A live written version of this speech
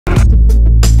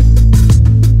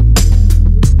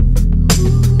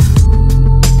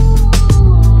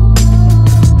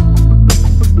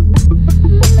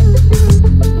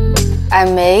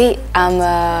I'm MEYY. I'm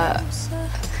a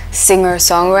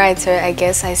singer-songwriter, I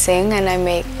guess. I sing and I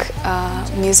make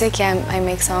music. Yeah, I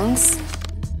make songs.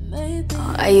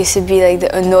 I used to be like the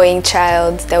annoying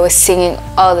child that was singing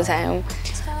all the time.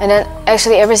 And then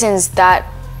actually ever since that,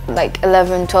 like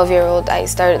 11, 12-year-old, I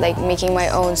started like making my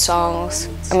own songs.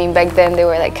 I mean, back then they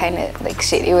were like kind of like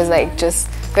shit. It was like just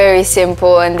very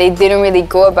simple and they didn't really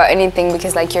go about anything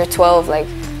because like you're 12, like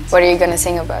what are you gonna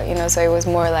sing about, you know? So it was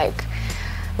more like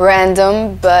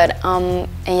random, but and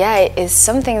yeah, it's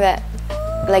something that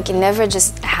like it never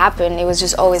just happened, it was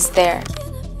just always there.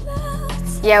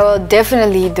 Yeah, well,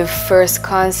 definitely the first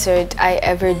concert I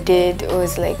ever did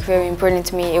was like very important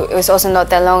to me. It was also not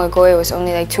that long ago, it was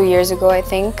only like 2 years ago, I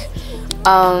think.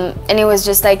 And it was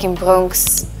just like in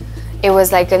Bronx. It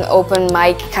was like an open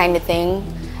mic kind of thing.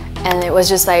 And it was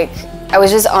just like, I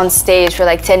was just on stage for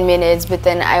like 10 minutes, but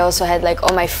then I also had like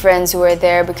all my friends who were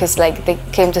there because like they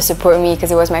came to support me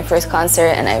because it was my first concert.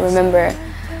 And I remember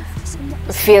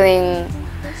feeling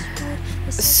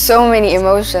so many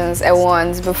emotions at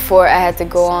once before I had to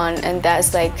go on, and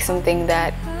that's like something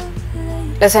that's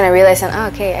when I realized, oh,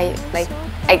 okay,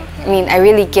 I mean I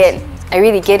really get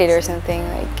it or something,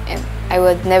 like, and I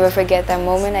would never forget that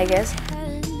moment, I guess.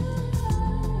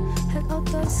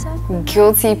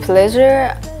 Guilty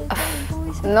pleasure?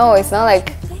 No, it's not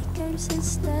like,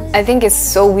 I think it's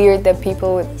so weird that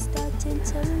people would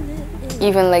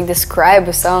even like describe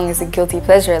a song as a guilty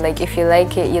pleasure. Like if you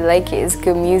like it, you like it, it's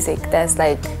good music. That's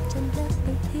like,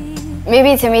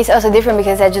 maybe to me it's also different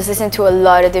because I just listen to a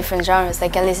lot of different genres.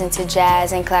 Like I listen to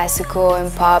jazz and classical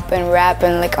and pop and rap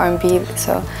and like R&B.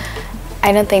 So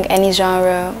I don't think any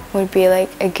genre would be like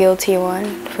a guilty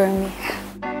one for me.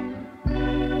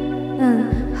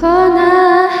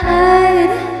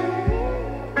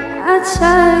 I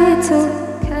try to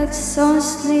catch some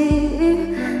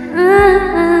sleep.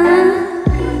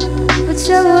 But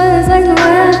your words like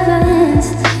weapons,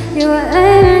 you were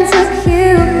aiming to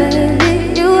kill,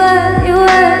 baby. You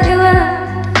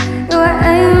were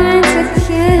aiming to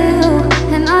kill.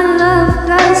 And our love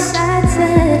got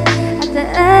shattered at the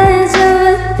edge of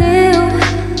a deal.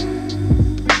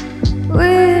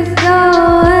 With your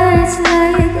words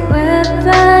like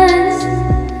weapons.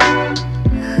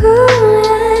 Ooh,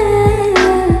 yeah.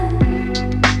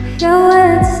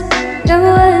 Your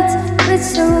words, with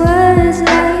your words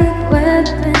like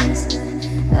weapons,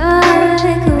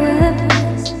 like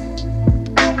weapons.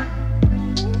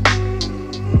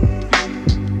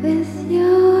 With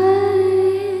your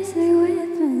words like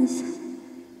weapons.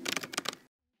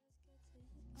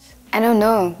 I don't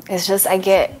know, it's just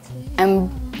I'm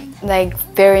like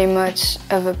very much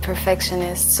of a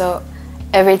perfectionist, so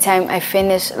every time I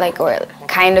finish like, or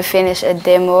kind of finish a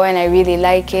demo and I really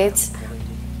like it,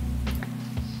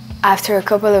 after a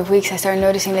couple of weeks I start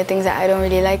noticing the things that I don't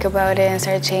really like about it and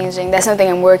start changing. That's something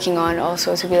I'm working on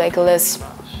also, to be like less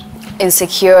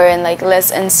insecure and like less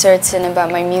uncertain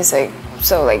about my music.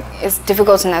 So like it's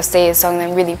difficult to now say a song that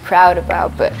I'm really proud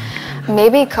about, but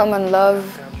maybe Common Love,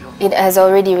 it has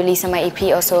already released on my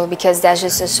EP also, because that's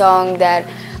just a song that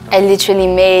I literally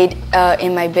made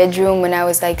in my bedroom when I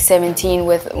was like 17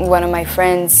 with one of my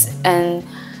friends, and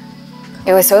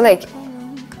it was so like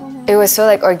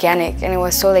organic and it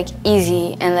was so like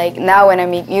easy, and like now when I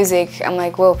make music I'm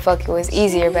like, well, fuck, it was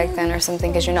easier back then or something,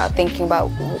 because you're not thinking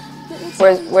about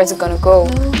where's it gonna go.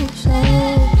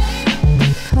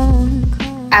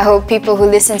 I hope people who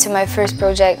listen to my first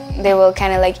project, they will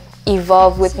kind of like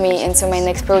evolve with me into my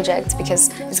next project, because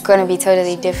it's gonna be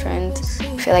totally different.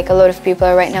 I feel like a lot of people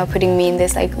are right now putting me in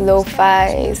this like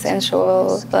lo-fi,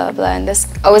 sensual, blah blah, and that's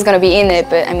always gonna be in it,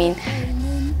 but I mean,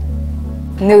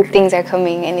 new things are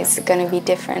coming and it's gonna be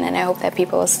different, and I hope that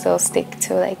people will still stick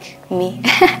to like me.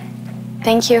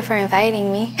 Thank you for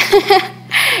inviting me.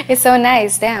 It's so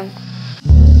nice, damn.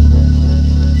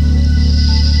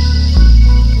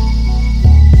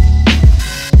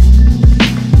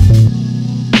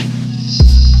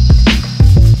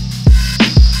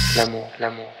 L'amour,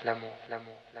 l'amour, l'amour,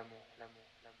 l'amour, l'amour.